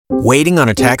Waiting on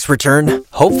a tax return?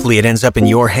 Hopefully it ends up in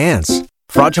your hands.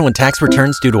 Fraudulent tax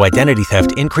returns due to identity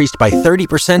theft increased by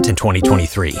 30% in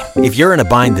 2023. If you're in a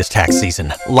bind this tax season,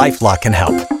 LifeLock can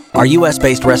help. Our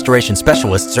U.S.-based restoration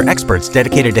specialists are experts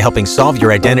dedicated to helping solve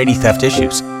your identity theft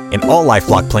issues. And all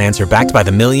LifeLock plans are backed by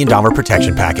the $1 Million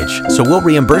Protection Package. So we'll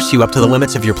reimburse you up to the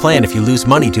limits of your plan if you lose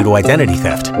money due to identity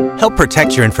theft. Help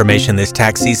protect your information this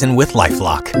tax season with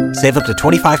LifeLock. Save up to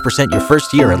 25% your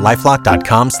first year at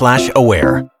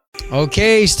LifeLock.com/aware.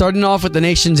 Okay, starting off with the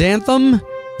nation's anthem.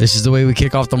 This is the way we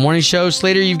kick off the morning show.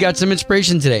 Slater, you've got some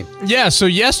inspiration today. Yeah, so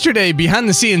yesterday, behind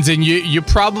the scenes, and you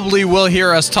probably will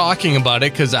hear us talking about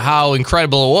it because of how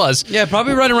incredible it was. Yeah,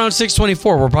 probably right around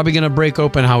 6:24. We're probably going to break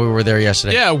open how we were there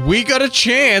yesterday. Yeah, we got a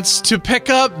chance to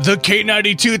pick up the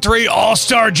K92.3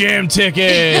 All-Star Jam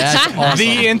tickets. That's awesome.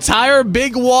 The entire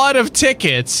big wad of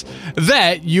tickets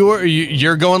that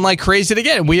you're going like crazy to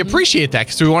get. And we appreciate that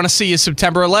because we want to see you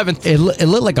September 11th. It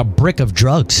looked like a brick of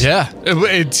drugs. Yeah.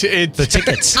 The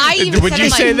tickets. I even Would said, you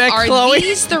say that, are Chloe?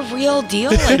 these the real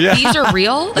deal? Like, these are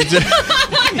real? There's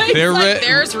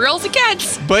real as it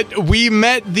gets. But we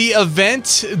met the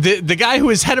event, the guy who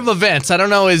is head of events. I don't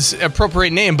know his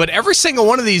appropriate name, but every single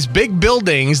one of these big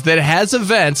buildings that has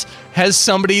events has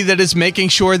somebody that is making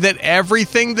sure that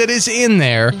everything that is in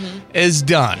there is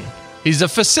done. He's a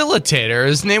facilitator.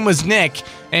 His name was Nick,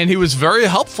 and he was very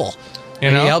helpful. He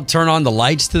helped turn on the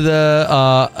lights to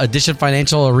the Addition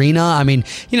Financial Arena. I mean,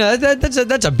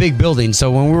 that's a big building. So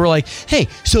when we were like, hey,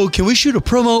 so can we shoot a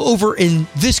promo over in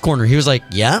this corner? He was like,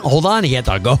 yeah, hold on. He had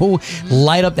to go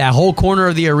light up that whole corner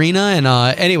of the arena. And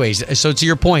anyways, so to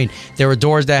your point, there were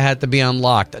doors that had to be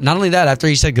unlocked. Not only that, after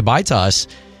he said goodbye to us,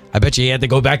 I bet you he had to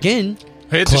go back in.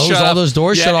 Close all those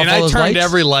doors, shut off all those lights. And I turned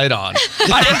every light on.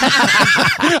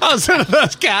 I was one of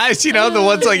those guys, the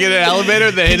ones like in an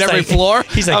elevator that hit every floor.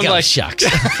 He's like, oh, shucks.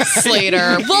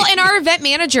 Slater. Well, and our event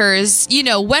managers,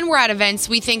 when we're at events,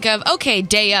 we think of, okay,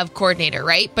 day of coordinator,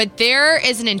 right? But there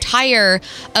is an entire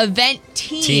event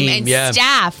team and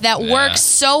staff that works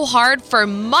so hard for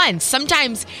months,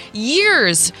 sometimes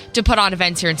years, to put on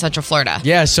events here in Central Florida.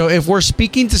 Yeah, so if we're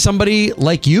speaking to somebody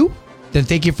like you, then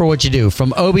thank you for what you do.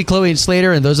 From Obi, Chloe, and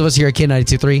Slater, and those of us here at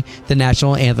K92.3, the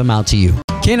national anthem out to you.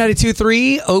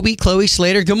 K92.3, Obi, Chloe,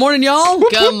 Slater. Good morning, y'all.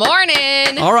 Good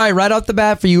morning. All right, off the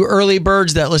bat, for you early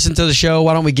birds that listen to the show,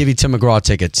 why don't we give you Tim McGraw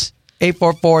tickets?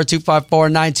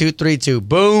 844-254-9232.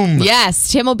 Boom.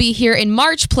 Yes, Tim will be here in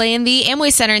March playing the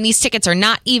Amway Center, and these tickets are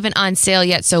not even on sale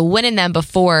yet, so winning them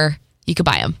before you could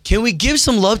buy them. Can we give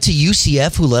some love to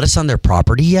UCF who let us on their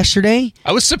property yesterday?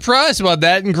 I was surprised about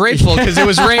that and grateful because it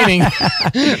was raining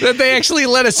that they actually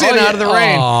let us in out of the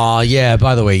rain. Oh yeah.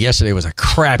 By the way, yesterday was a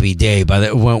crappy day.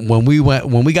 When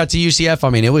we got to UCF,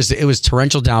 I mean it was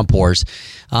torrential downpours.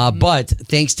 But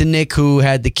thanks to Nick who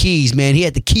had the keys, man, he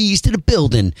had the keys to the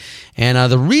building.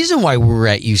 And the reason why we were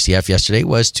at UCF yesterday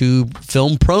was to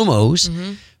film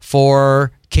promos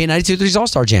for K92.3's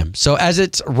All-Star Jam. So as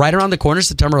it's right around the corner,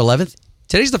 September 11th,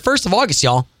 today's the 1st of August,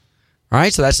 y'all. All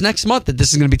right, so that's next month that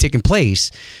this is going to be taking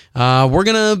place. We're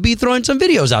going to be throwing some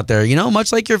videos out there,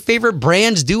 much like your favorite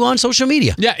brands do on social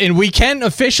media. Yeah, and we can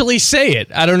officially say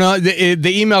it. I don't know,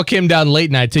 the email came down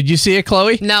late night. Did you see it,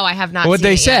 Chloe? No, I have not What seen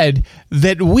they it said, yet.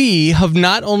 that we have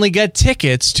not only got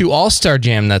tickets to All-Star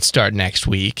Jam that start next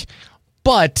week,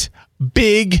 but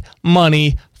big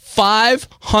money,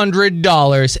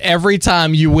 $500 every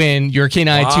time you win your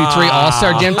K92.3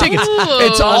 All-Star Jam tickets.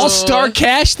 It's All-Star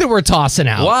cash that we're tossing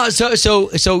out. Wow,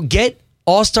 so get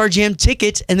All-Star Jam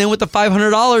tickets, and then with the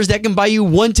 $500, that can buy you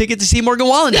one ticket to see Morgan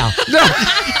Wallen now.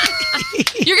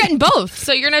 You're getting both.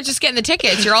 So you're not just getting the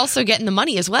tickets, you're also getting the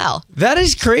money as well. That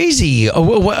is crazy.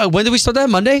 When did we start that?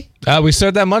 Monday? We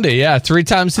start that Monday, 3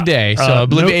 times a day. So I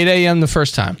believe 8 a.m. the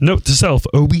first time. Note to self,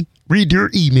 Obi, read your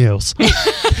emails.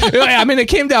 I mean, it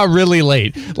came down really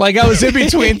late. Like, I was in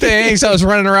between things. I was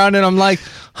running around, and I'm like,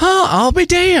 I'll be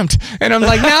damned. And I'm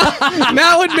like,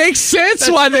 now it makes sense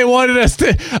why they wanted us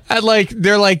to.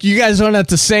 They're like, you guys don't have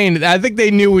to say anything. I think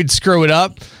they knew we'd screw it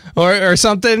up. Or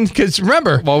something, because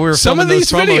remember, while we were some of these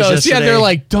videos, they're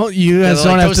like, don't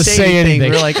have to say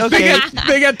anything. We're like, okay.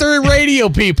 They got 3 radio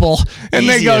people, and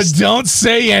they go, don't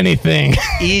say anything.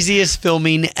 Easiest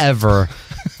filming ever.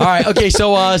 All right, okay,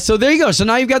 so there you go. So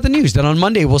now you've got the news. Then on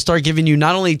Monday, we'll start giving you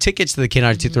not only tickets to the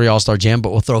K92.3 All-Star Jam,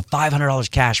 but we'll throw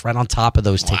 $500 cash right on top of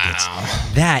those tickets.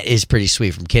 Wow. That is pretty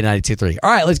sweet from K92.3.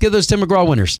 All right, let's get those Tim McGraw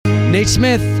winners. Nate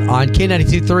Smith on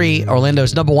K92.3,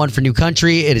 Orlando's #1 for new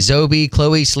country. It is Obi,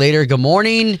 Chloe, Slater. Good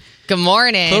morning. Good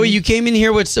morning. Chloe, you came in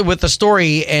here with the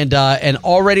story, and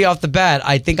already off the bat,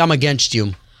 I think I'm against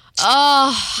you.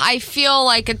 I feel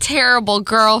like a terrible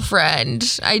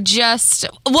girlfriend.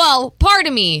 Part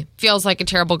of me feels like a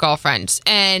terrible girlfriend.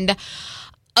 And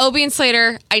Obie and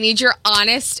Slater, I need your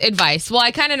honest advice. Well,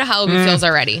 I kind of know how Obie feels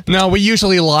already. No, we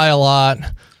usually lie a lot.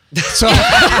 So,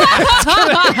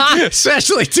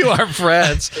 especially to our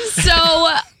friends. So,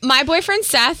 my boyfriend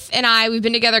Seth and I, we've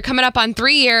been together coming up on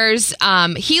 3 years.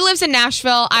 He lives in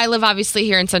Nashville. I live obviously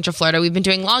here in Central Florida. We've been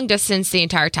doing long distance the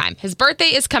entire time. His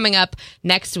birthday is coming up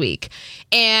next week.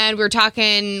 And we were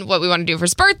talking what we want to do for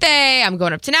his birthday. I'm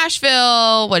going up to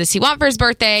Nashville. What does he want for his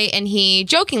birthday? And he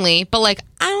jokingly, but like,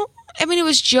 it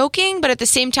was joking, but at the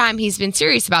same time, he's been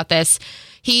serious about this.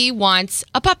 He wants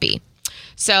a puppy.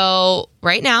 So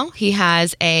right now he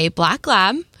has a black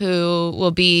lab who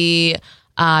will be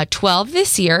 12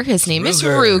 this year. His name is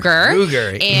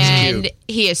Ruger. And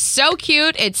he is so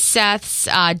cute. It's Seth's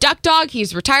duck dog.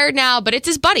 He's retired now, but it's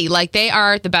his buddy. Like, they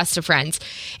are the best of friends.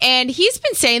 And he's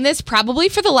been saying this probably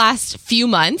for the last few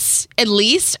months, at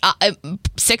least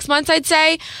 6 months, I'd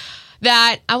say,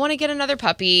 that I want to get another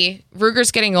puppy.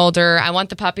 Ruger's getting older. I want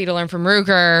the puppy to learn from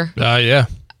Ruger. Yeah.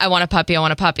 I want a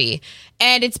puppy.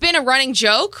 And it's been a running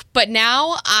joke, but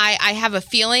now I have a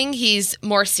feeling he's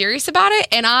more serious about it.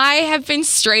 And I have been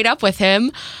straight up with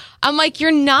him. I'm like,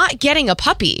 you're not getting a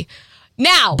puppy.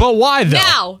 Now. But why, though?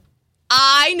 Now,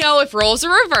 I know if roles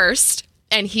are reversed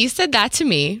and he said that to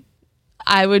me,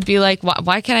 I would be like,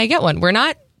 why can't I get one? We're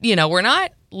not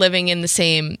living in the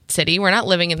same city. We're not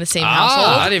living in the same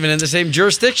household. Not even in the same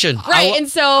jurisdiction. Right. And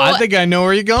so I think I know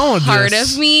where you're going with part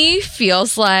this. of me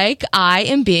feels like I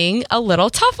am being a little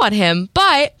tough on him.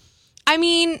 But I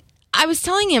was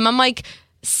telling him, I'm like,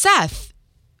 Seth,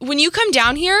 when you come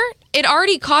down here, it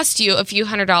already cost you a few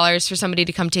 $100s for somebody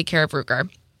to come take care of Ruger.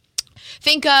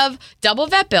 Think of double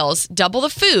vet bills, double the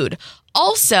food.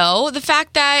 Also, the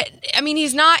fact that,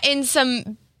 he's not in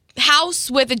some house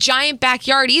with a giant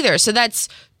backyard either. So that's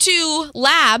 2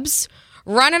 labs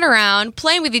running around,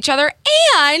 playing with each other,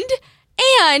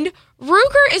 and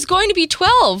Ruger is going to be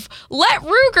 12. Let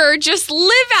Ruger just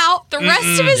live out the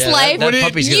rest of his life. That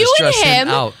puppy's gonna stress him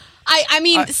out.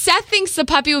 Seth thinks the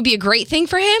puppy would be a great thing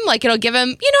for him. Like, it'll give him,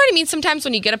 you know what I mean? Sometimes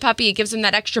when you get a puppy, it gives him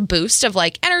that extra boost of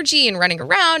like energy and running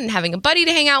around and having a buddy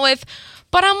to hang out with.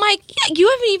 But I'm like, yeah, you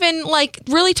haven't even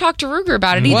really talked to Ruger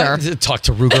about it either. What? Talk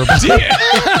to Ruger about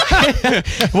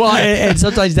it. Well, and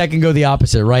sometimes that can go the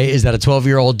opposite, right? Is that a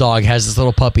 12-year-old dog has this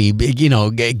little puppy,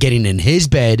 getting in his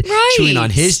bed, right, chewing on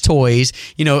his toys,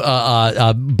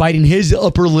 biting his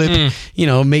upper lip,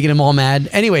 making him all mad.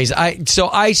 Anyways,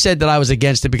 I said that I was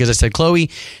against it because I said, Chloe,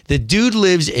 the dude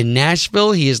lives in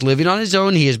Nashville. He is living on his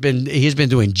own. He has been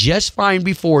doing just fine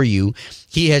before you.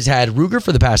 He has had Ruger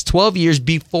for the past 12 years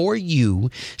before you.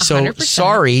 So 100%.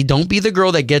 Sorry, don't be the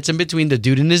girl that gets in between the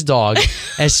dude and his dog,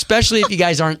 especially if you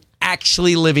guys aren't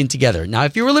actually living together. Now,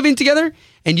 if you were living together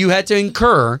and you had to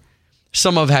incur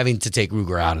some of having to take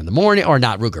Ruger out in the morning, or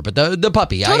not Ruger, but the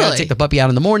puppy. Totally. I got to take the puppy out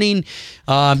in the morning.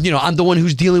 I'm the one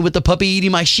who's dealing with the puppy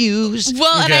eating my shoes.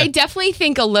 Well, okay. And I definitely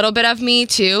think a little bit of me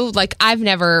too. Like,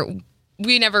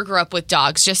 we never grew up with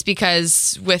dogs, just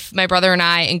because with my brother and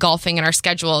I and golfing and our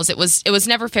schedules, it was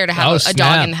never fair to have a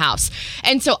dog in the house.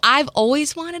 And so I've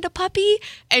always wanted a puppy.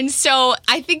 And so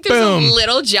I think there's a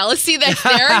little jealousy that's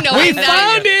there, knowing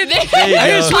found it.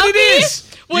 That's what it is.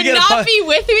 Would not be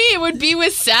with me, it would be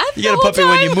with Seth. You get a puppy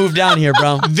when you move down here,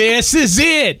 bro. This is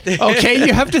it. Okay,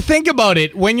 you have to think about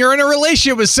it. When you're in a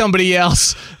relationship with somebody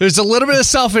else, there's a little bit of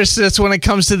selfishness when it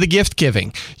comes to the gift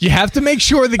giving. You have to make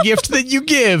sure the gift that you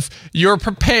give, you're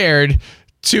prepared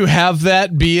to have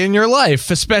that be in your life,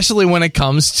 especially when it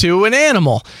comes to an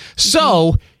animal.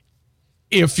 So,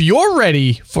 if you're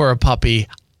ready for a puppy,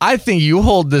 I think you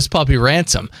hold this puppy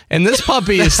ransom, and this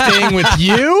puppy is staying with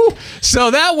you.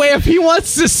 So that way, if he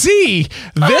wants to see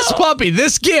this puppy,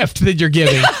 this gift that you're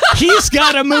giving, he's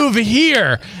got to move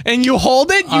here, and you hold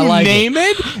it, you name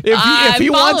it. If he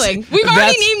wants, we've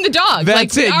already named the dog.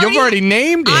 That's it. You've already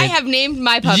named it. I have named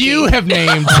my puppy. You have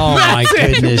named. Oh my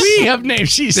goodness. We have named.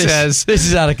 She says this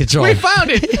is out of control. We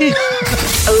found it.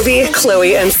 Obie,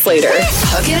 Chloe, and Slater.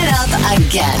 Hooking it up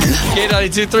again.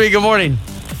 K92.3, good morning.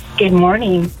 Good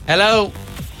morning. Hello.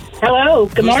 Hello.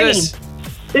 Good morning. This?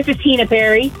 This is Tina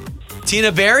Perry.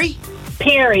 Tina Berry?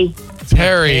 Perry.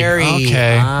 Perry.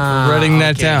 Okay. Writing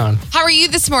that down. How are you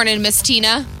this morning, Miss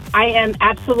Tina? I am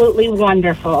absolutely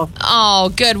wonderful.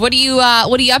 Oh, good. What are you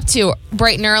up to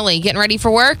bright and early? Getting ready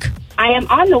for work? I am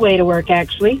on the way to work,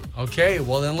 actually. Okay,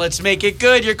 well then let's make it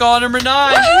good. You're calling number 9.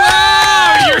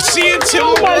 Wow, you're seeing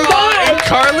Tim Raw and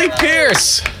Carly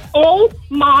Pierce. Oh,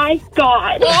 my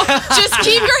God. Just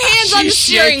keep your hands on the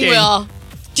steering wheel.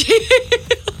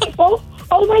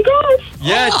 Oh my gosh.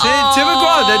 Yeah, Tim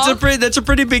McGraw. That's a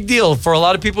pretty big deal for a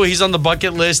lot of people. He's on the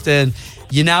bucket list, and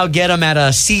you now get him at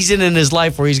a season in his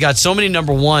life where he's got so many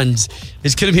number ones.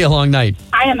 It's going to be a long night.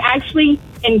 I am actually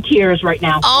in tears right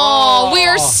now. Oh, we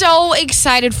are so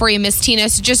excited for you, Miss Tina.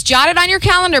 So just jot it on your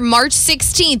calendar, March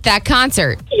 16th, that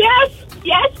concert. Yes.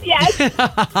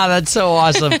 That's so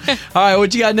awesome. All right,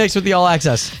 what you got next with the All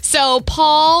Access? So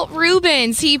Paul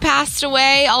Rubens, he passed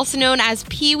away, also known as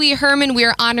Pee Wee Herman. We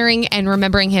are honoring and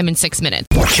remembering him in 6 minutes.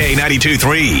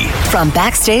 K92.3. From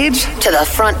backstage to the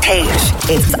front page,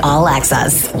 it's All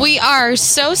Access. We are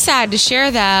so sad to share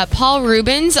that Paul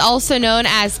Rubens, also known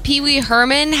as Pee Wee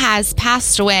Herman, has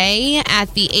passed away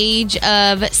at the age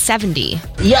of 70.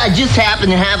 Yeah, I just happen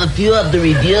to have a few of the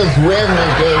reviews with me,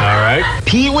 Dave. All right.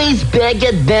 Pee-wee's Big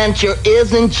Adventure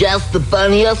isn't just the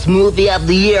funniest movie of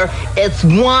the year. It's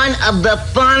one of the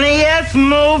funniest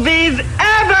movies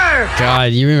ever!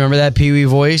 God, you remember that Pee Wee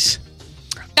voice?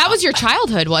 That was your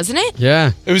childhood, wasn't it?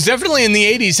 Yeah. It was definitely in the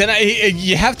 80s, and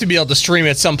you have to be able to stream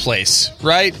it someplace,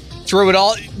 right? Through it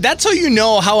all. That's how you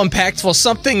know how impactful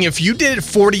something, if you did it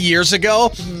 40 years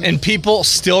ago and people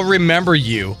still remember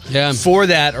you for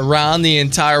that around the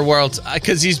entire world.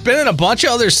 Because he's been in a bunch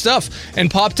of other stuff and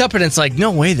popped up, and it's like,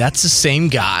 no way, that's the same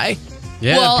guy.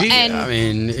 Yeah, well, I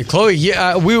mean, Chloe,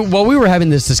 we were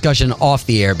having this discussion off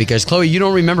the air because, Chloe, you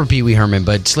don't remember Pee Wee Herman,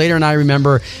 but Slater and I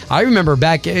remember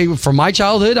back from my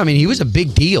childhood, I mean, he was a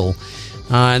big deal.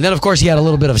 And then, of course, he had a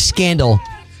little bit of scandal.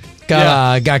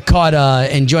 Got caught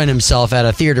enjoying himself at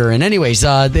a theater. And anyways,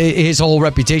 his whole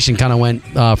reputation kind of went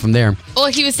from there. Well,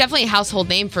 he was definitely a household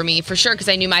name for me, for sure, because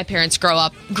I knew my parents grew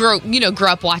up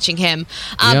watching him.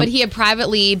 But he had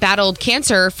privately battled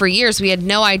cancer for years. We had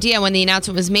no idea when the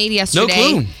announcement was made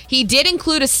yesterday. No clue. He did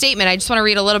include a statement. I just want to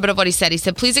read a little bit of what he said. He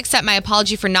said, "Please accept my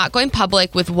apology for not going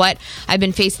public with what I've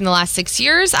been facing the last 6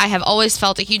 years. I have always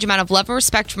felt a huge amount of love and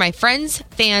respect for my friends,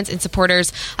 fans, and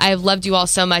supporters. I have loved you all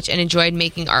so much and enjoyed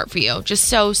making art for you." Just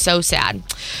so sad.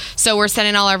 So we're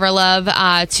sending all of our love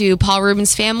to Paul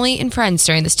Rubens' family and friends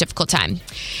during this difficult time.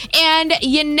 And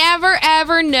you never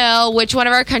ever know which one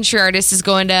of our country artists is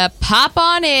going to pop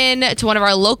on in to one of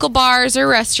our local bars or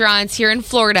restaurants here in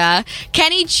Florida.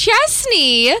 Kenny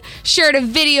Chesney shared a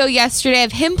video yesterday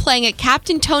of him playing at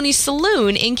Captain Tony's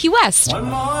Saloon in Key West. One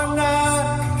more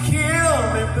night,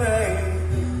 kill me, babe.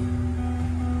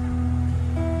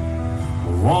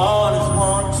 One is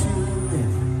one too many.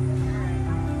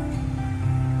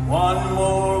 One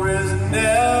more is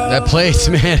never. That place,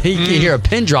 man, you can hear a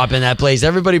pin drop in that place.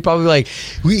 Everybody probably like,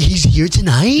 he's here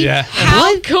tonight? Yeah.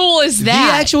 How cool is that?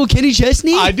 The actual Kenny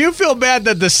Chesney? I do feel bad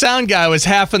that the sound guy was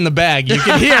half in the bag. You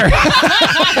can hear.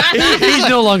 He's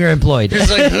no longer employed.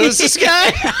 He's like, who's this guy?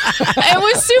 It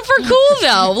was super cool,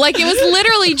 though. Like, it was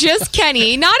literally just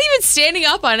Kenny, not even standing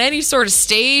up on any sort of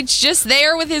stage, just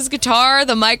there with his guitar,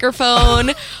 the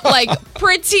microphone. Like,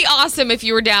 pretty awesome if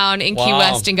you were down in Key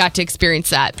West and got to experience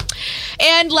that.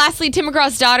 And lastly, Tim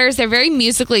McGraw's daughters, they're very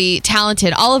musically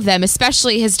talented, all of them,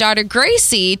 especially his daughter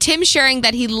Gracie. Tim sharing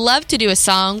that he'd love to do a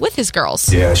song with his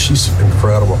girls. Yeah, she's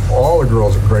incredible. All the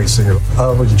girls are great singers. I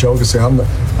always joke and say I'm the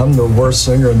worst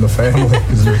singer in the family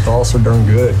because they're all so darn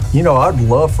good. You know, I'd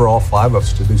love for all five of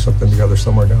us to do something together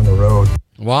somewhere down the road.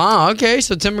 Wow, okay,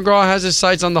 so Tim McGraw has his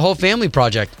sights on the whole family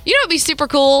project. You know what would be super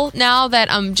cool now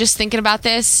that I'm just thinking about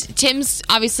this? Tim's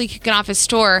obviously kicking off his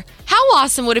tour. How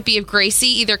awesome would it be if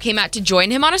Gracie either came out to join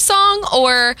him on a song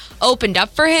or opened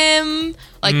up for him?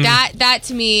 Like that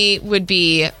to me would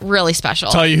be really special.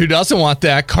 Tell you who doesn't want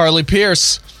that, Carly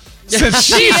Pierce. Since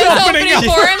she is opening up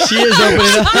for him. She is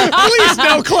opening up. Please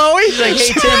no, Chloe. She's like,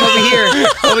 hey, Tim,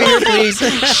 over here, please.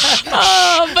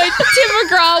 But Tim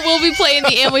McGraw will be playing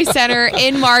the Amway Center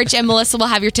in March, and Melissa will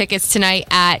have your tickets tonight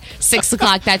at 6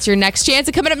 o'clock. That's your next chance.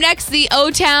 And coming up next, the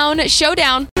O-Town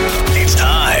Showdown. It's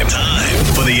time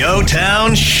for the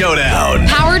O-Town Showdown.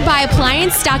 Powered by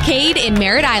Appliance Stockade in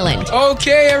Merritt Island.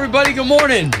 Okay, everybody, good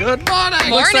morning. Good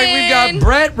morning. Looks like we've got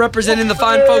Brett representing the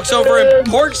fine folks over in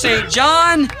Port St.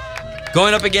 John,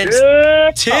 going up against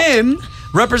Tim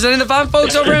representing the fine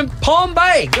folks over in Palm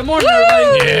Bay. Good morning,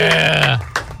 everybody. Yeah.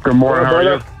 Good morning. How are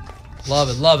you? Love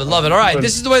it, love it, love it. All right,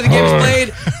 this is the way the game is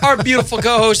played. Our beautiful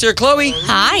co-host here, Chloe.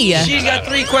 Hi. She's got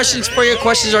 3 questions for you.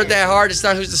 Questions aren't that hard. It's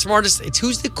not who's the smartest. It's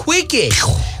who's the quickest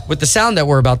with the sound that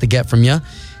we're about to get from you.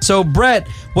 So, Brett,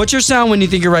 what's your sound when you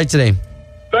think you're right today?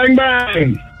 Bang,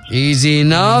 bang. Easy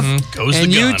enough. Goes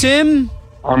and the you, gun. Tim?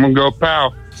 I'm going to go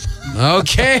pow.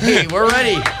 Okay, we're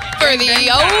ready. For the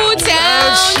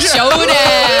O-Town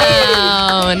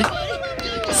Showdown.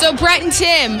 So, Brett and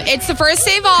Tim, it's the first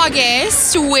day of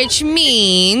August, which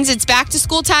means it's back to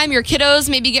school time. Your kiddos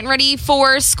may be getting ready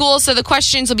for school, so the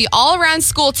questions will be all around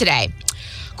school today.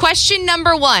 Question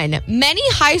number 1. Many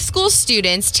high school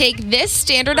students take this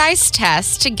standardized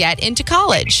test to get into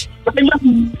college. Bang,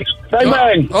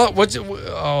 bang.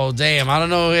 Oh, damn. I don't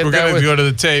know. We're going to go to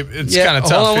the tape. It's kind of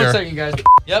tough hold on here. 1 second, guys.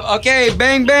 Yep. Okay.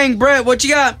 Bang, bang. Brett, what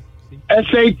you got?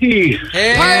 SAT.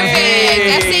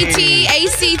 Perfect. SAT,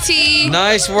 ACT.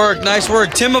 Nice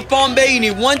work. Tim of Palm Bay, you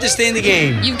need 1 to stay in the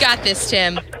game. You've got this,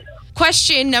 Tim.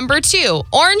 Question number 2.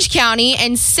 Orange County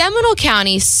and Seminole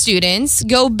County students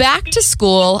go back to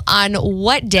school on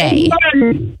what day?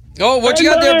 Oh, what you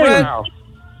got there, Brett?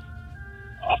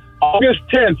 August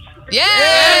 10th. Yeah,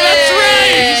 that's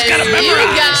right. He's got to memorize.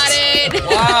 You got it.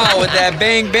 Wow, with that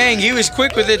bang, bang. He was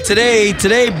quick with it today.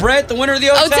 Today, Brett, the winner of the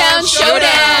O-Town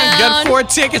Showdown. Got 4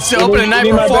 tickets to open a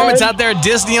night performance out there at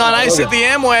Disney on Ice at the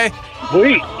Amway.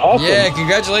 Sweet. Awesome. Yeah,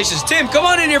 congratulations. Tim, come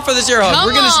on in here for this air hug.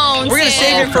 We're gonna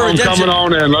save it for I'm redemption. coming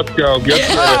on in. Let's go. Get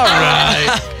All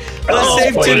right. Let's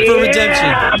save Tim for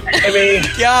redemption.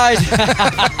 Guys,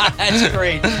 that's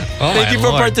great. Thank you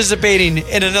for participating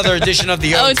in another edition of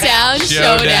the O-Town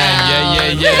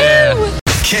Showdown. Yeah.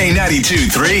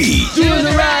 K92-3. Do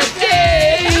the right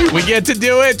thing. We get to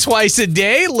do it twice a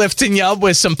day, lifting you up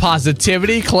with some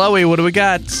positivity. Chloe, what do we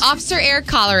got? Officer Eric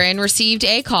Colleran received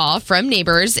a call from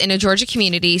neighbors in a Georgia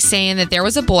community saying that there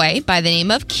was a boy by the name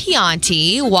of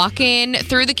Keontae walking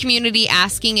through the community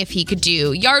asking if he could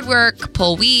do yard work,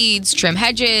 pull weeds, trim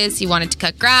hedges. He wanted to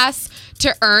cut grass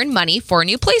to earn money for a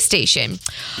new PlayStation.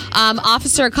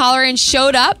 Officer Colleran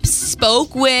showed up,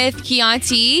 spoke with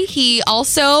Keontae. He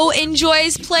also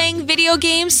enjoys playing video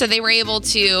games, so they were able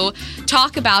to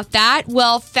talk about that.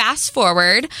 Well, fast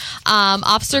forward,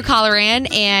 Officer Colleran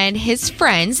and his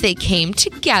friends, they came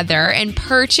together and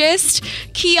purchased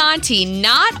Keontae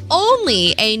not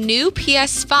only a new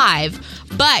PS5,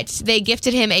 but they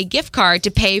gifted him a gift card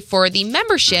to pay for the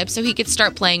membership so he could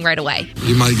start playing right away.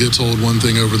 You might get told one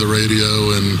thing over the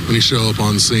radio, and when you show up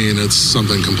on scene, it's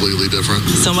something completely different.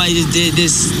 Somebody just did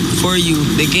this for you.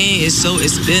 The game is so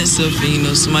expensive,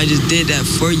 and, somebody just did that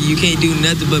for you. You can't do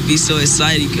nothing but be so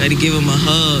excited. You got to give them a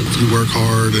hug. If you work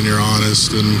hard and you're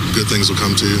honest, then good things will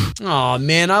come to you. Oh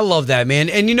man, I love that, man.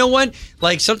 And you know what?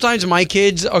 Like sometimes my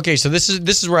kids, okay, so this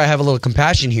is where I have a little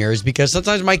compassion here, is because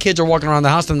sometimes my kids are walking around the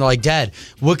house and they're like, Dad,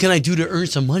 what can I do to earn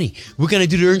some money? What can I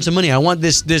do to earn some money? I want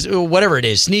this, whatever it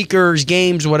is, sneakers,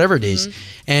 games, whatever it is.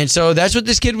 And so that's what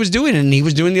this kid was doing, and he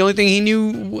was doing the only thing he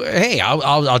knew. Hey,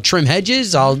 I'll trim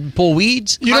hedges, I'll pull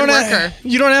weeds. You don't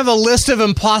have a list of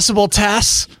impossible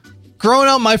tasks? Growing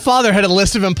up, my father had a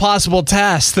list of impossible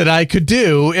tasks that I could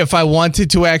do if I wanted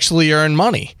to actually earn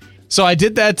money. So I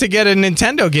did that to get a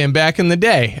Nintendo game back in the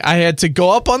day. I had to go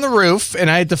up on the roof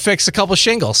and I had to fix a couple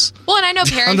shingles. Well, and I know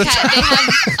parents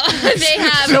they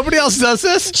have Nobody else does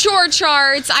this? Chore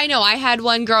charts. I know I had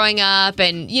one growing up,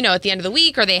 and at the end of the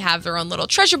week, or they have their own little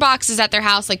treasure boxes at their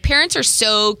house. Like, parents are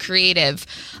so creative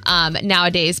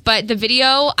nowadays. But the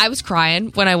video, I was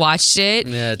crying when I watched it.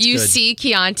 Yeah, it's you good. see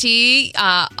Keontae,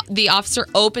 the officer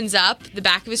opens up the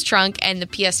back of his trunk, and the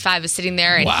PS5 is sitting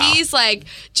there, and he's like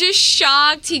just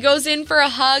shocked. He goes in for a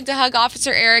hug to hug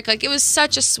Officer Eric. Like, it was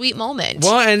such a sweet moment.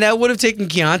 Well, and that would have taken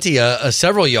Keontae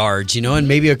several yards, and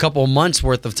maybe a couple of months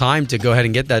worth of time to go ahead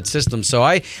and get that system. So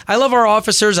I love our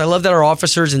officers. I love that our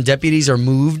officers and deputies are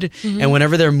moved. And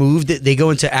whenever they're moved, they go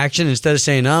into action instead of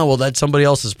saying, oh, well, that's somebody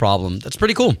else's problem. That's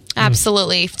pretty cool.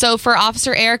 Absolutely. So for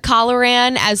Officer Eric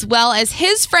Colleran, as well as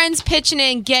his friends pitching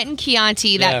in, getting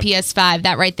Keontae that PS5,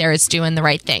 that right there is doing the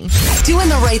right thing. Doing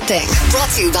the right thing. Brought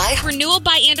to you by Renewal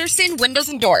by Anderson Windows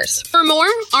and Doors. For more,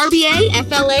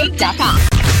 RBAFLA.com.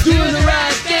 Doing the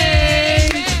right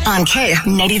thing. On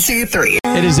K92.3.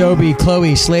 It is Obi,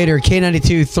 Chloe, Slater,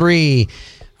 K92.3.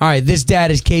 All right, this dad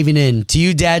is caving in. To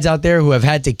you dads out there who have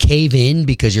had to cave in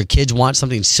because your kids want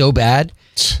something so bad,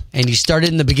 and you started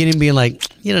in the beginning being like,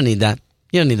 you don't need that.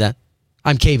 You don't need that.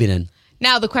 I'm caving in.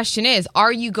 Now, the question is,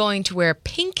 are you going to wear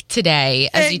pink today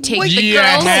as you take the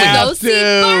girls to go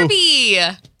see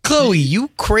Barbie? Chloe, you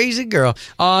crazy girl.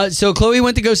 So Chloe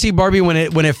went to go see Barbie when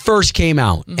it first came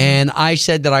out. And I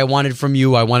said that I wanted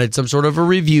some sort of a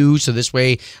review. So this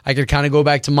way I could kind of go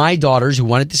back to my daughters who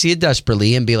wanted to see it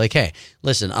desperately and be like, hey,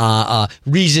 listen,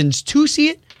 reasons to see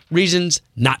it, reasons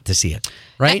not to see it.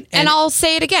 Right? And I'll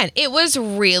say it again. It was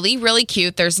really, really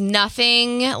cute. There's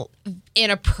nothing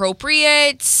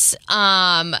inappropriate.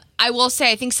 I will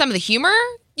say, I think some of the humor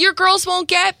your girls won't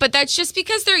get, but that's just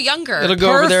because they're younger. It'll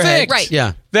go over their head. Right.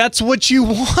 Yeah. That's what you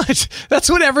want. That's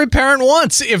what every parent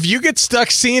wants. If you get stuck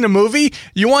seeing a movie,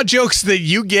 you want jokes that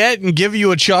you get and give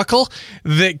you a chuckle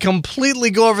that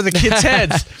completely go over the kids'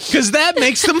 heads, because that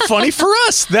makes them funny for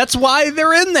us. That's why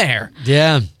they're in there.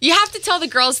 Yeah. You have to tell the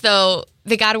girls, though,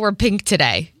 they got to wear pink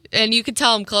today. And you could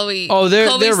tell them Chloe. Oh, they're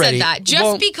said ready. that just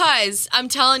Well- because I'm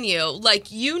telling you, like,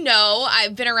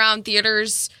 I've been around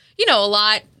theaters, a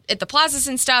lot at the plazas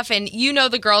and stuff, and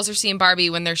the girls are seeing Barbie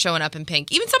when they're showing up in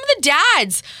pink. Even some of the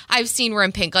dads I've seen were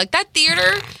in pink. Like that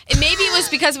theater, and maybe it was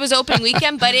because it was opening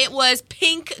weekend, but it was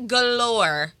pink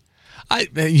galore.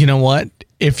 You know what?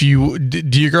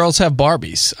 Do your girls have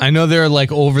Barbies? I know they're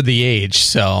like over the age,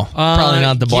 so probably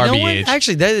not the Barbie age.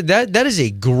 Actually, that is a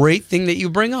great thing that you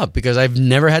bring up because I've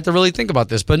never had to really think about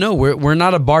this. But no, we're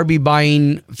not a Barbie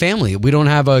buying family. We don't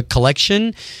have a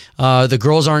collection. The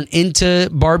girls aren't into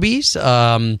Barbies.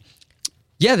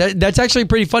 That's actually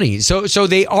pretty funny. So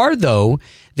they are though.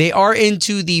 They are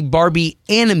into the Barbie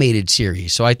animated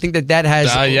series. So I think that has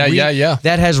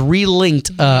that has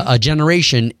relinked a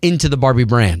generation into the Barbie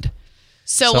brand.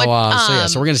 So we're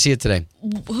going to see it today.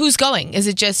 Who's going? Is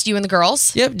it just you and the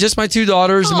girls? Yep, just my two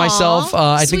daughters and myself.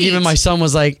 I think even my son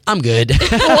was like, I'm good.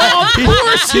 Well, of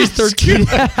course he's 13.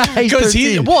 Because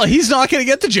he's not going to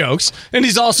get the jokes, and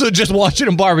he's also just watching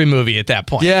a Barbie movie at that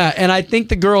point. Yeah, and I think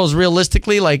the girls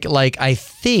realistically, like I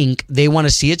think they want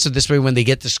to see it, so this way when they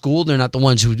get to school, they're not the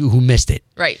ones who missed it.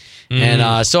 Right.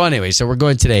 And so we're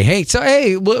going today.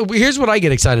 Here's what I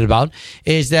get excited about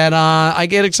is that I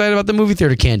get excited about the movie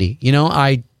theater candy.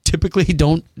 I typically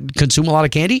don't consume a lot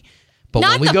of candy. But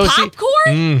not when we the go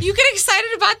popcorn? You get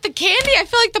excited about the candy? I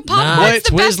feel like the popcorn's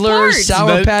the best Twizzlers, part.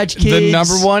 Sour Patch Kids. The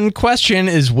number one question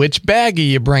is which bag are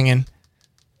you bringing?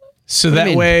 So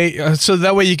that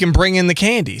way you can bring in the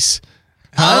candies.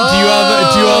 Huh? Do you have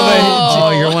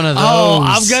a you're one of those. Oh,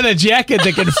 I've got a jacket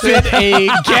that can fit a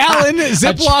gallon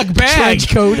Ziploc bag. Trench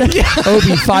coat.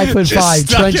 Obi, 5'5",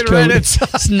 trench coat.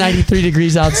 It's 93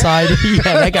 degrees outside. Yeah,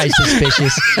 that guy's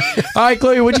suspicious. All right,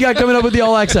 Chloe, what you got coming up with the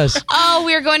All Access? Oh,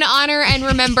 we're going to honor and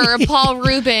remember Paul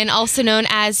Rubin, also known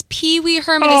as Pee Wee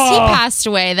Herman, as he passed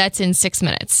away. That's in 6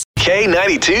 minutes.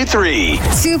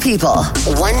 K92.3. 2 people,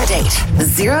 1 date,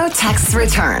 0 texts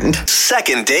returned.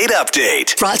 Second date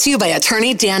update. Brought to you by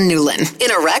attorney Dan Newlin. In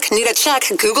a wreck, need a check,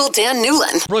 Google Dan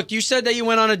Newlin. Brooke, you said that you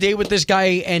went on a date with this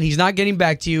guy and he's not getting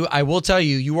back to you. I will tell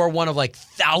you, you are one of like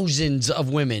thousands of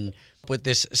women with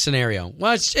this scenario.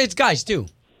 Well, it's guys too.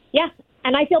 Yeah,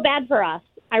 and I feel bad for us.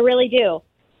 I really do,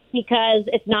 because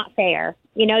it's not fair.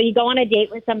 You go on a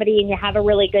date with somebody and you have a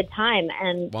really good time,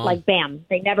 and bam,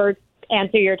 they never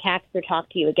answer your text or talk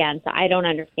to you again. So I don't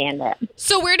understand it.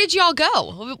 So where did y'all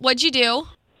go? What'd you do?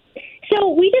 So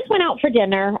we just went out for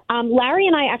dinner. Larry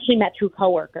and I actually met through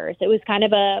coworkers. It was kind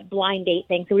of a blind date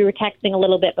thing. So we were texting a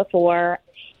little bit before.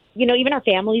 Even our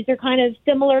families are kind of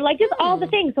similar, like just all the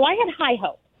things. So I had high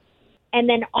hopes. And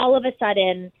then all of a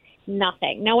sudden,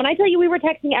 nothing. Now, when I tell you we were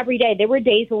texting every day, there were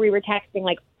days where we were texting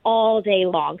like all day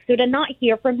long. So to not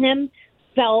hear from him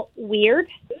felt weird.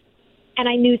 And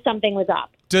I knew something was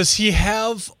up. Does he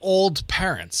have old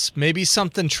parents? Maybe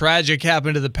something tragic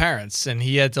happened to the parents and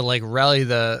he had to like rally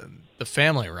the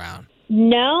family around.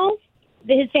 No,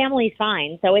 his family's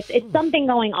fine. So it's something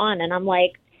going on. And I'm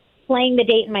like playing the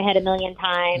date in my head a million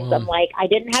times. I'm like, I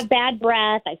didn't have bad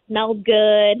breath. I smelled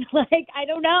good. Like, I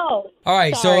don't know. All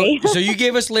right. Sorry. So you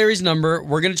gave us Larry's number.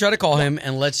 We're going to try to call him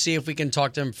and let's see if we can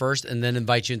talk to him first and then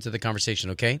invite you into the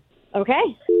conversation. Okay? Okay.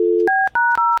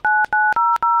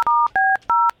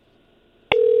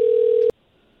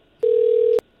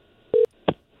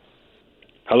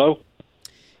 Hello?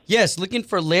 Yes, looking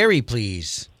for Larry,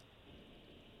 please.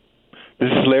 This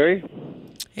is Larry?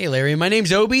 Hey, Larry. My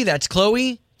name's Obi. That's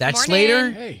Chloe. That's Morning.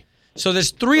 Slater. Hey. So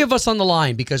there's 3 of us on the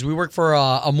line because we work for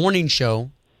a morning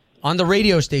show on the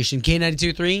radio station,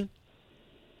 K92.3.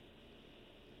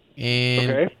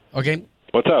 And okay.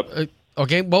 What's up?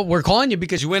 Okay, well, we're calling you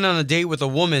because you went on a date with a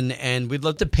woman, and we'd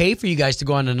love to pay for you guys to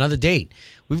go on another date.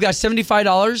 We've got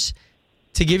 $75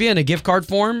 to give you in a gift card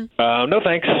form. No,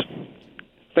 thanks.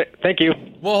 Thank you.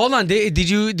 Well, hold on. Did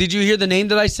you hear the name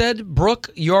that I said? Brooke,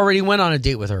 you already went on a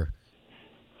date with her.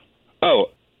 Oh,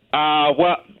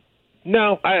 well,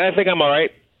 no, I think I'm all right,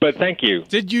 but thank you.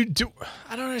 Did you do?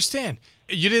 I don't understand.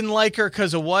 You didn't like her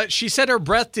because of what? She said her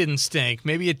breath didn't stink.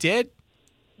 Maybe it did?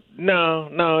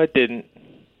 No, it didn't.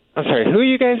 I'm sorry, who are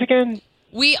you guys again?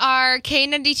 We are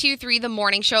K92.3, the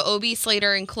morning show, Obi,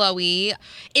 Slater, and Chloe.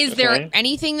 Is there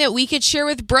anything that we could share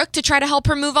with Brooke to try to help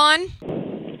her move on?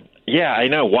 Yeah, I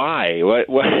know. Why? What?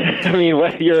 I mean,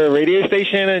 you're a radio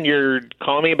station and you're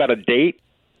calling me about a date?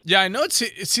 Yeah, I know it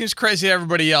seems crazy to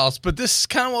everybody else, but this is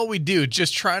kind of what we do,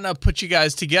 just trying to put you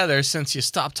guys together since you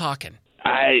stopped talking.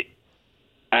 I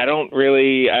don't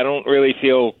really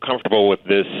feel comfortable with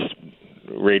this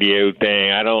radio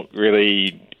thing. I don't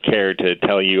really care to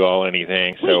tell you all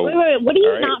anything. So, wait. What do you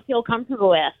all right. not feel comfortable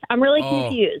with? I'm really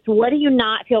confused. What do you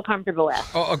not feel comfortable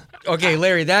with? Oh, okay,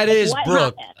 Larry, that is What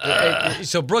Brooke.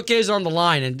 So Brooke is on the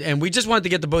line, and we just wanted to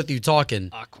get the both of you talking.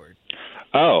 Awkward.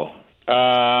 Oh.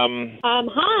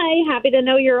 Hi, happy to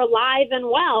know you're alive and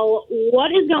well.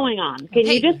 What is going on? Can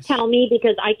you just tell me,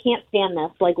 because I can't stand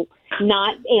this, like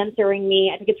not answering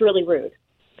me. I think it's really rude.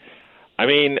 I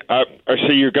mean,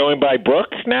 so you're going by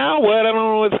Brooke now? What? I don't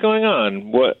know what's going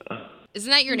on. What?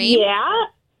 Isn't that your name? Yeah.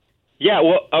 Yeah,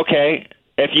 well, okay.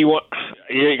 If you want,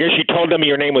 I guess you told them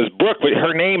your name was Brooke, but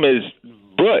her name is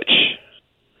Butch.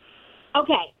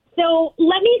 Okay, so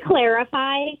let me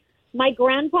clarify. My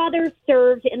grandfather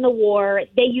served in the war.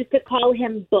 They used to call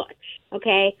him Butch,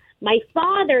 okay? My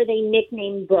father, they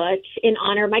nicknamed Butch in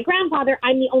honor of my grandfather.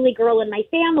 I'm the only girl in my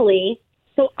family,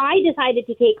 so I decided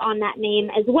to take on that name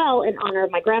as well in honor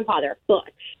of my grandfather,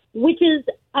 Butch, which is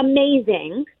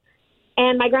amazing.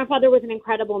 And my grandfather was an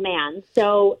incredible man,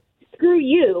 so screw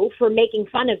you for making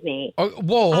fun of me. Oh,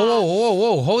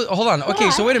 whoa. Hold on.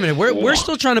 Okay, so wait a minute. We're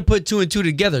still trying to put two and two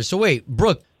together. So wait,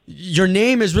 Brooke, your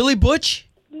name is really Butch?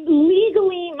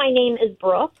 Legally, my name is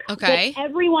Brooke. Okay. But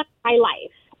everyone in my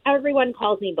life, everyone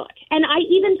calls me Butch. And I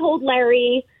even told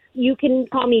Larry, you can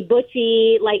call me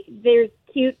Butchie. Like, there's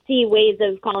cutesy ways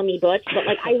of calling me Butch, but,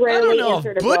 like, I rarely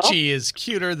answer to Brooke. Butchie is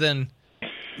cuter than...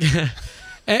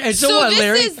 And so what,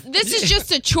 Larry? This is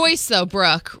just a choice, though,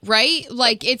 Brooke, right?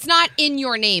 Like, it's not in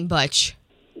your name, Butch.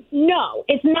 No,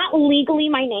 it's not legally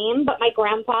my name, but my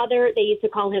grandfather, they used to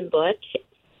call him Butch.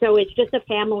 So it's just a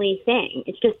family thing.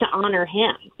 It's just to honor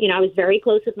him. You know, I was very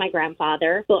close with my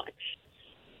grandfather, Butch.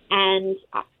 And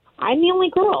I'm the only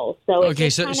girl. So Okay,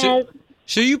 it's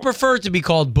so you prefer to be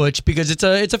called Butch because it's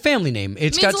a family name.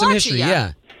 It's got some history,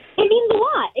 yeah. It means a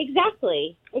lot.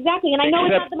 Exactly. And I know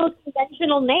it's not the most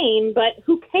conventional name, but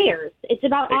who cares? It's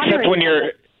about honoring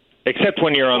them. Except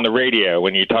when you're on the radio,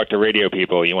 when you talk to radio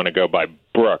people, you want to go by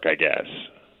Brooke, I guess.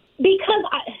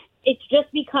 It's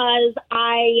just because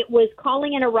I was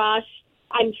calling in a rush.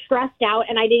 I'm stressed out,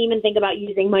 and I didn't even think about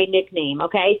using my nickname,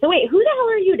 okay? So wait, who the hell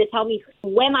are you to tell me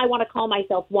when I want to call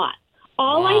myself what?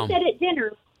 All I said at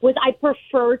dinner was I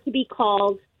prefer to be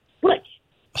called Butch.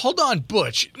 Hold on,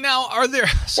 Butch. Now, are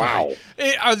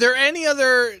there any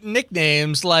other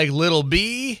nicknames like Little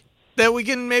B that we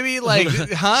can maybe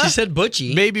huh? She said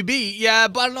Butchie. Maybe B. Yeah,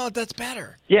 but I don't know if that's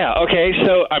better. Yeah, okay,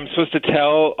 so I'm supposed to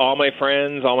tell all my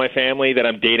friends, all my family that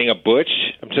I'm dating a Butch?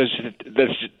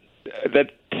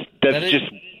 That's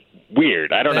just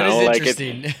weird. I don't know. That is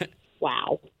interesting.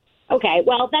 Wow. Okay,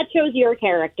 well, that shows your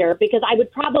character, because I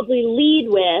would probably lead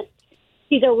with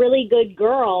she's a really good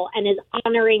girl and is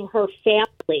honoring her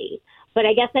family. But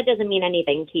I guess that doesn't mean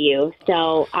anything to you.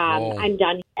 So I'm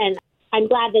done, and I'm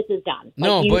glad this is done.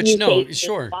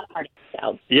 Sure.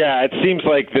 Yeah, it seems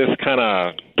like this kind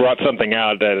of brought something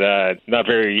out that not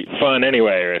very fun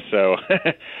anyway, so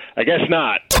I guess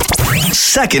not.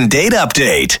 Second date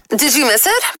update. Did you miss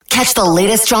it? Catch the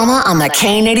latest drama on the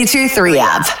K82-3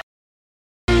 app.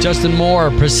 Justin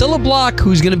Moore, Priscilla Block,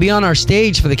 who's going to be on our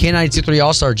stage for the K92-3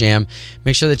 All-Star Jam.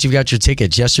 Make sure that you've got your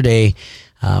tickets. Yesterday,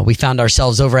 we found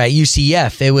ourselves over at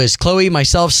UCF. It was Chloe,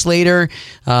 myself, Slater.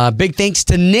 Big thanks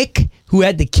to Nick, who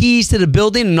had the keys to the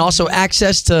building and also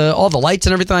access to all the lights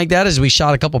and everything like that, as we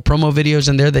shot a couple promo videos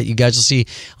in there that you guys will see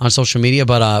on social media.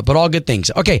 But all good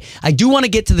things. Okay, I do want to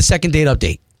get to the second date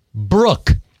update.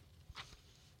 Brooke.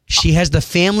 She has the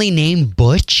family name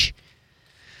Butch.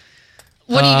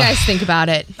 What do you guys think about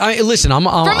it? Listen, from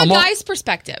a guy's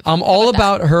perspective. I'm all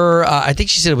about her. I think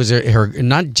she said it was her,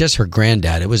 not just her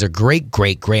granddad. It was her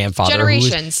great-great-grandfather.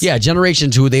 Generations.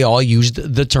 Generations who they all used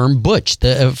the term Butch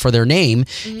for their name,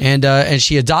 and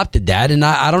she adopted that. And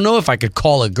I don't know if I could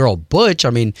call a girl Butch. I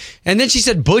mean, and then she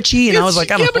said Butchie, and I was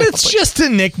like, I don't know. But it's just a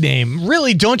nickname.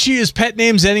 Really, don't you use pet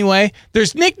names anyway?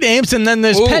 There's nicknames, and then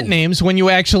there's pet names when you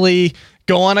actually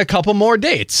go on a couple more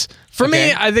dates. For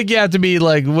me, I think you have to be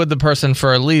like with the person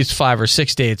for at least 5 or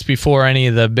 6 dates before any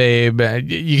of the babe.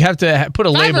 You have to put a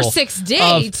label. 5 or 6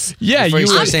 dates? I'm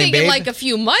thinking babe. like a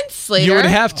few months later. You would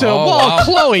have to.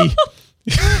 Chloe,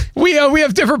 we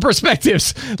have different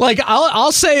perspectives. Like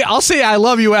I'll say I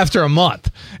love you after a month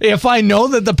if I know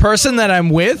that the person that I'm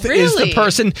with is the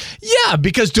person. Yeah,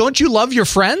 because don't you love your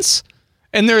friends?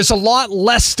 And there's a lot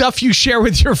less stuff you share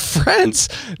with your friends,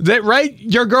 right?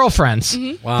 Your girlfriends.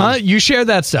 Mm-hmm. Wow. You share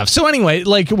that stuff. So anyway,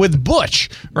 like with Butch,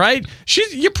 right?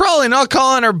 You're probably not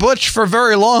calling her Butch for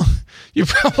very long. You're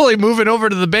probably moving over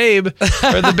to the babe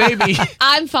or the baby.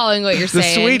 I'm following what you're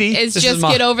saying. The sweetie. Is just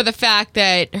get over the fact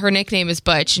that her nickname is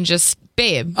Butch and just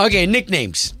babe. Okay,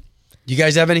 nicknames. You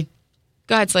guys have any?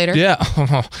 Go ahead, Slater. Yeah.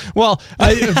 Well,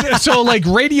 so like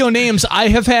radio names,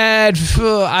 I've had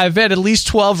at least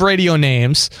 12 radio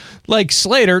names. Like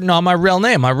Slater, not my real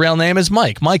name. My real name is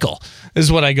Mike. Michael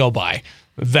is what I go by.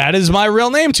 That is my real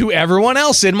name to everyone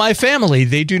else in my family.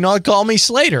 They do not call me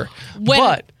Slater.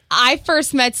 When I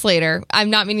first met Slater, I'm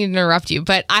not meaning to interrupt you,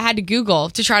 but I had to Google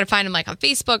to try to find him like on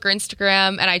Facebook or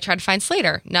Instagram, and I tried to find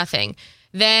Slater. Nothing.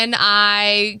 Then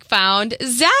I found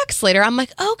Zach Slater. I'm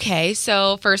like, okay,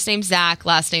 so first name Zach,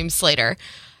 last name Slater.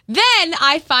 Then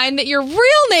I find that your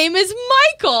real name is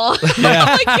Michael. Yeah.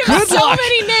 I'm like, you have so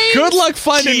many names. Good luck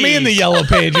finding me in the yellow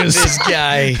pages. This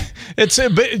guy.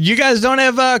 But you guys don't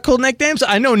have cool nicknames?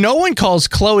 I know no one calls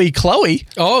Chloe Chloe.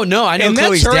 Oh, no, I know and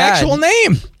Chloe's that's her dad. actual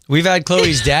name. We've had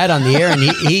Chloe's dad on the air, and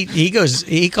he calls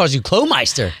you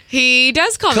Clomeister. He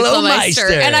does call me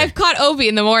Clomeister. And I've caught Obi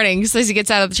in the morning as he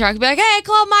gets out of the truck and be like, hey,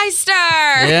 Clomeister.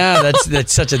 Yeah,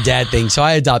 that's such a dad thing, so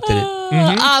I adopted it.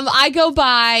 I go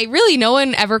by, really, no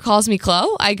one ever calls me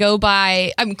Chloe.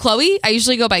 I'm Chloe. I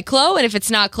usually go by Chloe, and if it's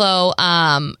not Chloe,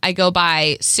 I go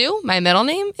by Sue. My middle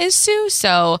name is Sue,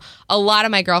 so a lot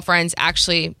of my girlfriends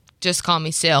actually just call me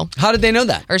Sue. How did they know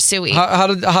that? Or Suey. How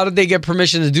did they get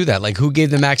permission to do that? Like, who gave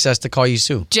them access to call you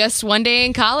Sue? Just one day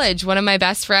in college, one of my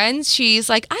best friends, she's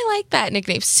like, I like that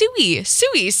nickname, Suey.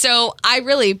 So I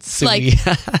really, like,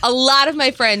 a lot of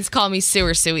my friends call me Sue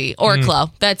or Suey or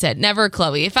Chloe. That's it. Never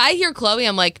Chloe. If I hear Chloe,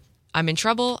 I'm like, I'm in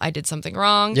trouble. I did something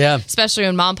wrong. Yeah. Especially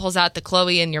when mom pulls out the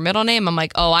Chloe in your middle name. I'm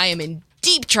like, oh, I am in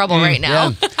deep trouble right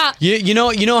now. Yeah. you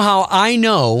know how I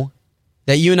know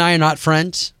that you and I are not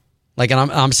friends? Like,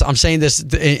 and I'm saying this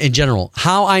in general.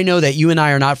 How I know that you and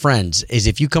I are not friends is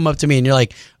if you come up to me and you're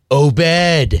like,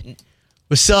 Obed,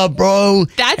 what's up, bro?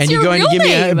 That's and your you're going real to give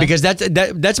name. me because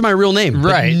that's my real name.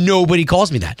 Right. But nobody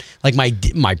calls me that. Like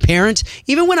my parents,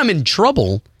 even when I'm in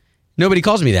trouble, nobody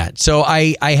calls me that. So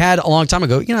I had a long time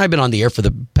ago, I've been on the air for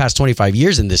the past 25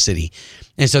 years in this city.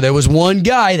 And so there was one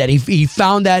guy that he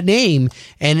found that name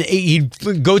and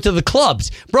he'd go to the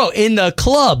clubs. Bro, in the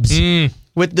clubs.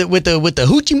 With the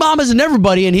hoochie mamas and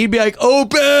everybody, and he'd be like,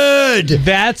 Obed!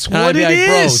 That's And I'd what be it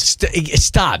like, is. Bro,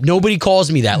 stop. Nobody calls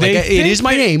me that. Like, it is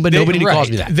my name, but nobody calls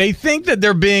me that. They think that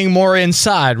they're being more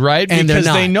inside, right? And they're because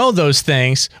not. they know those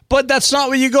things, but that's not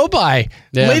what you go by.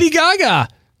 Yeah. Lady Gaga,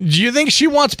 do you think she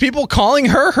wants people calling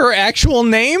her actual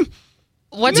name?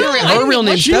 What's her real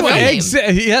name? Stephanie.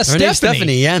 Yeah, Her name's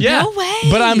Stephanie, yeah. Yeah. No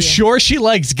way. But I'm sure she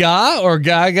likes Ga or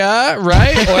Gaga,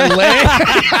 right? Or Lay.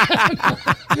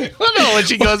 I don't know what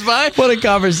she goes by. What a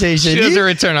conversation. She doesn't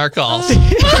return our calls.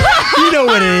 You know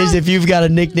what it is if you've got a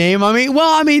nickname.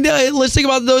 Let's think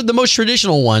about the most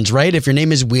traditional ones, right? If your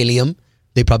name is William,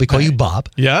 they probably call you Bob.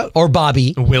 Yeah. Or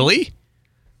Bobby. Willie?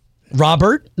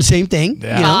 Robert, same thing.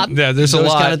 Yeah, yeah there's a lot.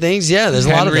 Those kind of things. Yeah, there's a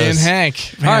lot of Henry those. and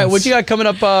Hank. All right, what you got coming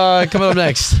up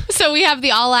next? So we have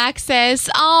the All Access.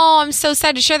 Oh, I'm so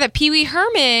sad to share that Pee Wee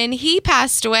Herman, he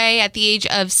passed away at the age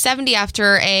of 70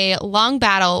 after a long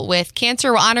battle with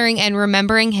cancer. We're honoring and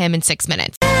remembering him in 6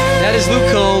 minutes. That is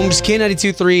Luke Combs,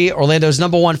 K92.3, Orlando's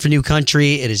number one for new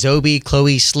country. It is Obi,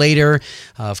 Chloe, Slater.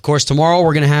 Of course, tomorrow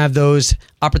we're going to have those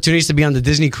opportunities to be on the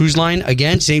Disney Cruise Line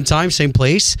again, same time, same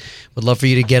place. Would love for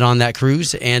you to get on that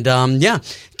cruise. And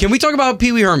can we talk about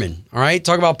Pee Wee Herman? All right,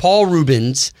 talk about Paul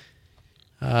Reubens.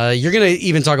 You're going to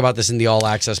even talk about this in the All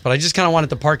Access, but I just kind of wanted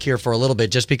to park here for a little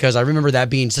bit just because I remember that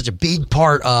being such a big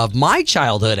part of my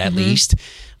childhood, at least.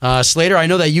 Slater, I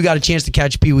know that you got a chance to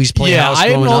catch Pee Wee's Playhouse. Yeah, I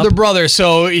had an growing older up. brother,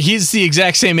 so he's the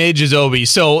exact same age as Obi.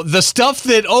 So the stuff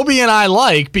that Obi and I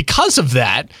like, because of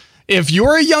that, if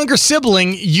you're a younger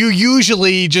sibling, you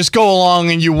usually just go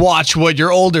along and you watch what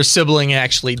your older sibling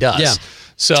actually does. Yeah.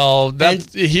 So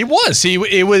it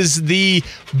was the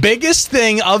biggest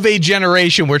thing of a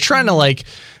generation. We're trying to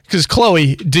because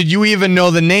Chloe, did you even know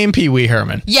the name Pee Wee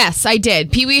Herman? Yes, I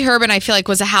did. Pee Wee Herman, I feel like,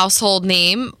 was a household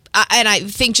name. And I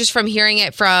think just from hearing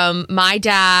it from my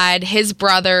dad, his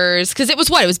brothers, because it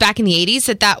was back in the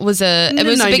 80s that was a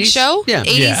big show? Yeah.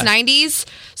 80s, Yeah. 90s.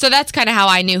 So that's kind of how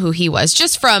I knew who he was,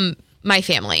 just from my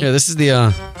family. Yeah, this is the...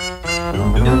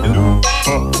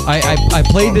 I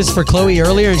played this for Chloe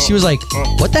earlier, and she was like,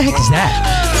 what the heck is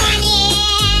that?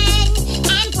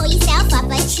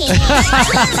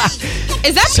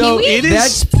 Is that Pee Wee? it is.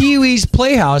 That's Pee Wee's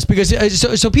Playhouse because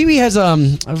so Pee Wee has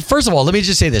first of all, let me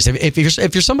just say this: if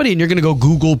you're somebody and you're going to go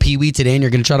Google Pee Wee today and you're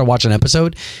going to try to watch an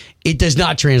episode, it does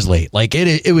not translate. Like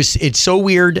it's so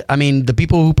weird. I mean, the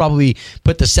people who probably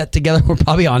put the set together were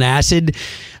probably on acid.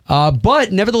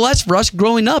 But nevertheless, for us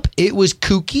growing up, it was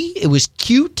kooky, it was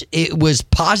cute, it was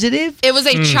positive. It was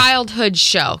a childhood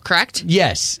show, correct?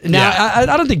 Yes. Now,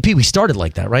 I don't think Pee-wee started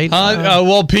like that, right?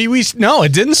 Well, Pee-wee's, no,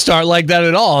 it didn't start like that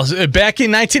at all. Back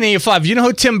in 1985, you know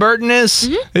who Tim Burton is?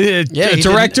 A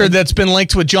director that's been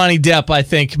linked with Johnny Depp, I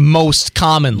think, most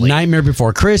commonly. Nightmare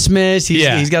Before Christmas.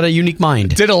 He's got a unique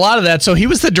mind. Did a lot of that. So he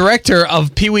was the director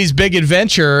of Pee-wee's Big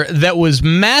Adventure that was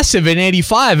massive in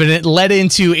 85, and it led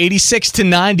into 86 to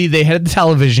 90. They had the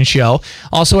television show.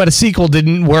 Also had a sequel,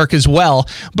 didn't work as well.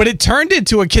 But it turned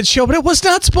into a kids show, but it was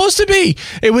not supposed to be.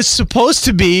 It was supposed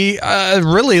to be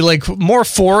really like more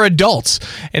for adults.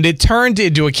 And it turned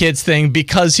into a kids thing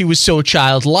because he was so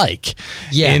childlike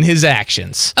in his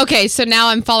actions. Okay, so now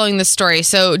I'm following the story.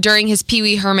 So during his Pee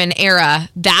Wee Herman era,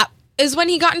 that is when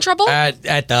he got in trouble? At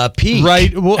the peak.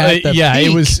 Right. Well, At the yeah, peak.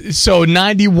 it was. So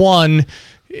 91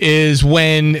 is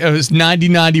when it was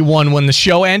 90-91 when the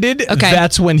show ended. Okay.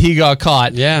 That's when he got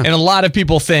caught. Yeah. And a lot of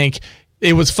people think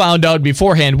it was found out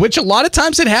beforehand, which a lot of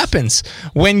times it happens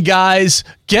when guys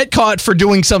get caught for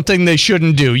doing something they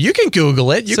shouldn't do. You can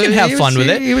Google it. You can have fun with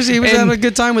it. He was having a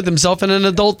good time with himself in an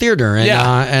adult theater.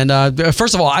 And,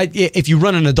 first of all, if you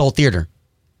run an adult theater,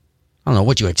 I don't know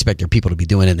what you expect your people to be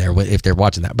doing in there if they're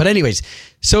watching that. But anyways,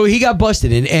 so he got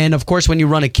busted. And of course, when you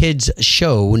run a kids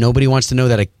show, nobody wants to know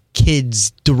that a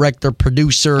kids director,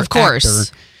 producer, of course.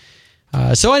 actor.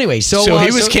 So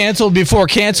he was canceled before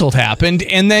canceled happened,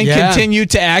 and then continued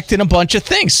to act in a bunch of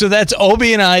things. So that's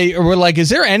Obi and I were like, is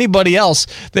there anybody else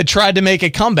that tried to make a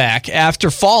comeback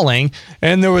after falling?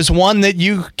 And there was one that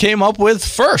you came up with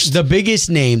first. The biggest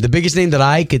name that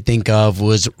I could think of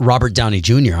was Robert Downey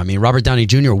Jr. I mean, Robert Downey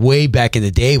Jr. way back in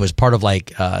the day was part of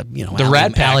the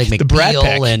Rat Pack, the Brat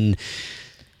Pack, and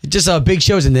just big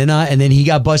shows, and then he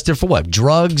got busted for what?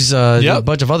 Drugs, a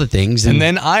bunch of other things, and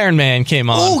then Iron Man came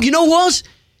on. Oh, you know who else?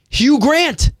 Hugh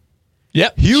Grant.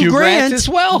 Yep, Hugh Grant as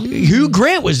well. Hugh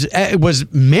Grant was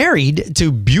married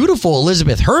to beautiful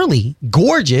Elizabeth Hurley,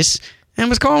 gorgeous, and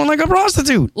was calling like a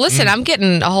prostitute. Listen, I'm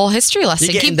getting a whole history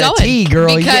lesson. You're Keep getting going, the tea,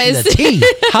 girl. because You're getting the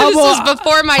tea. How this was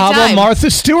before my How time. about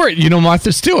Martha Stewart? You know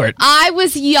Martha Stewart. I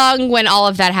was young when all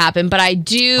of that happened, but I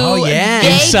do. Oh yeah,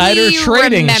 insider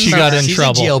trading. Remember. She got in She's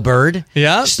trouble. A jailbird.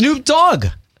 Yeah, Snoop Dogg.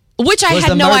 Which I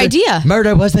had no idea.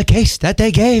 Murder was the case that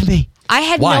they gave me. I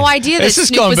had no idea that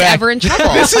Snoop was ever in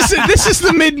trouble. This is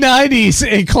the mid '90s,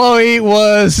 and Chloe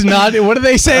was not. What do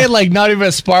they say? Like not even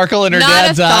a sparkle in her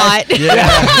dad's eye.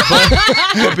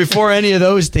 Yeah, but before any of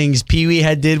those things, Pee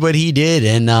Wee did what he did,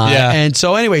 and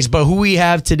so anyways. But who we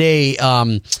have today,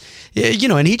 and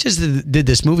he just did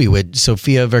this movie with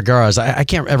Sofia Vergara. I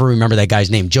can't ever remember that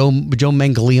guy's name, Joe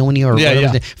Manganiello or whatever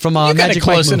his name, from Magic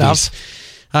Mike movies. Enough.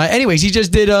 Anyways, he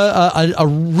just did a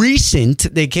recent.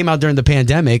 They came out during the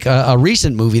pandemic. A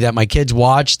recent movie that my kids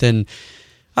watched, and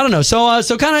I don't know. So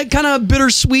kind of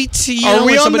bittersweet. Are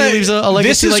we on leaves a legacy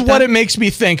this is like what that? it makes me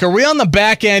think. Are we on the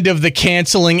back end of the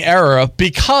canceling era?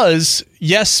 Because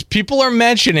yes, people are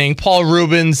mentioning Paul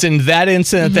Rubens and that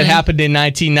incident that happened in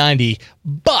 1990,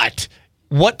 but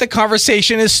what the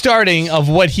conversation is starting of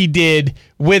what he did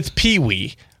with Pee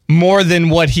Wee. More than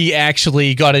what he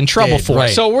actually got in trouble for.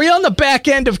 Right. So we're on the back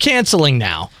end of canceling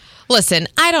now. Listen,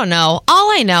 I don't know.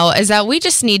 All I know is that we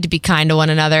just need to be kind to one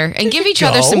another and give each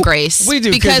other some grace. We do.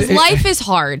 Because life is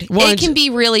hard. It can be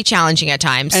really challenging at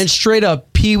times. And straight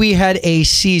up, Pee Wee had a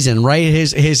season, right?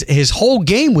 His whole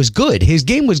game was good. His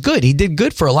game was good. He did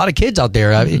good for a lot of kids out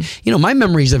there. My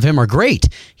memories of him are great.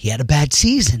 He had a bad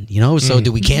season, so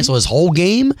do we cancel his whole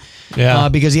game? Yeah.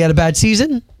 Because he had a bad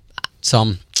season?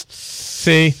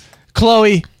 See,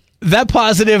 Chloe, that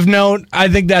positive note, I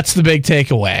think that's the big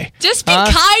takeaway. Just be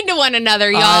kind to one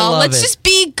another, y'all. Let's just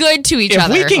be good to each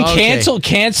other. If we can cancel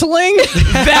canceling,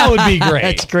 that would be great.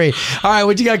 That's great. All right,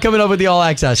 what you got coming up with the All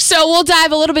Access? So we'll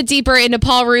dive a little bit deeper into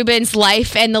Paul Rubens'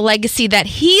 life and the legacy that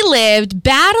he lived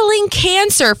battling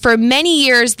cancer for many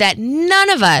years that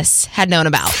none of us had known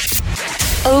about.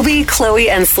 Obi, Chloe,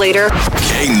 and Slater.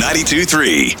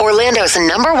 K92.3. Orlando's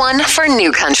 #1 for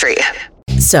new country.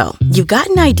 So, you've got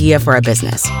an idea for a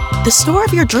business. The store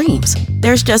of your dreams.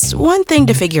 There's just one thing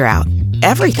to figure out.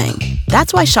 Everything.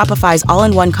 That's why Shopify's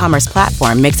all-in-one commerce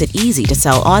platform makes it easy to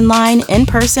sell online, in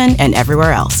person, and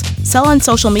everywhere else. Sell on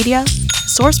social media.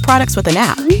 Source products with an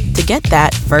app to get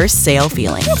that first sale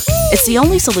feeling. It's the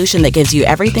only solution that gives you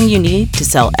everything you need to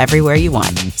sell everywhere you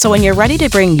want. So when you're ready to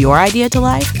bring your idea to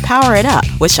life, power it up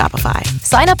with Shopify.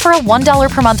 Sign up for a $1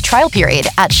 per month trial period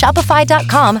at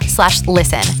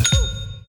shopify.com/listen.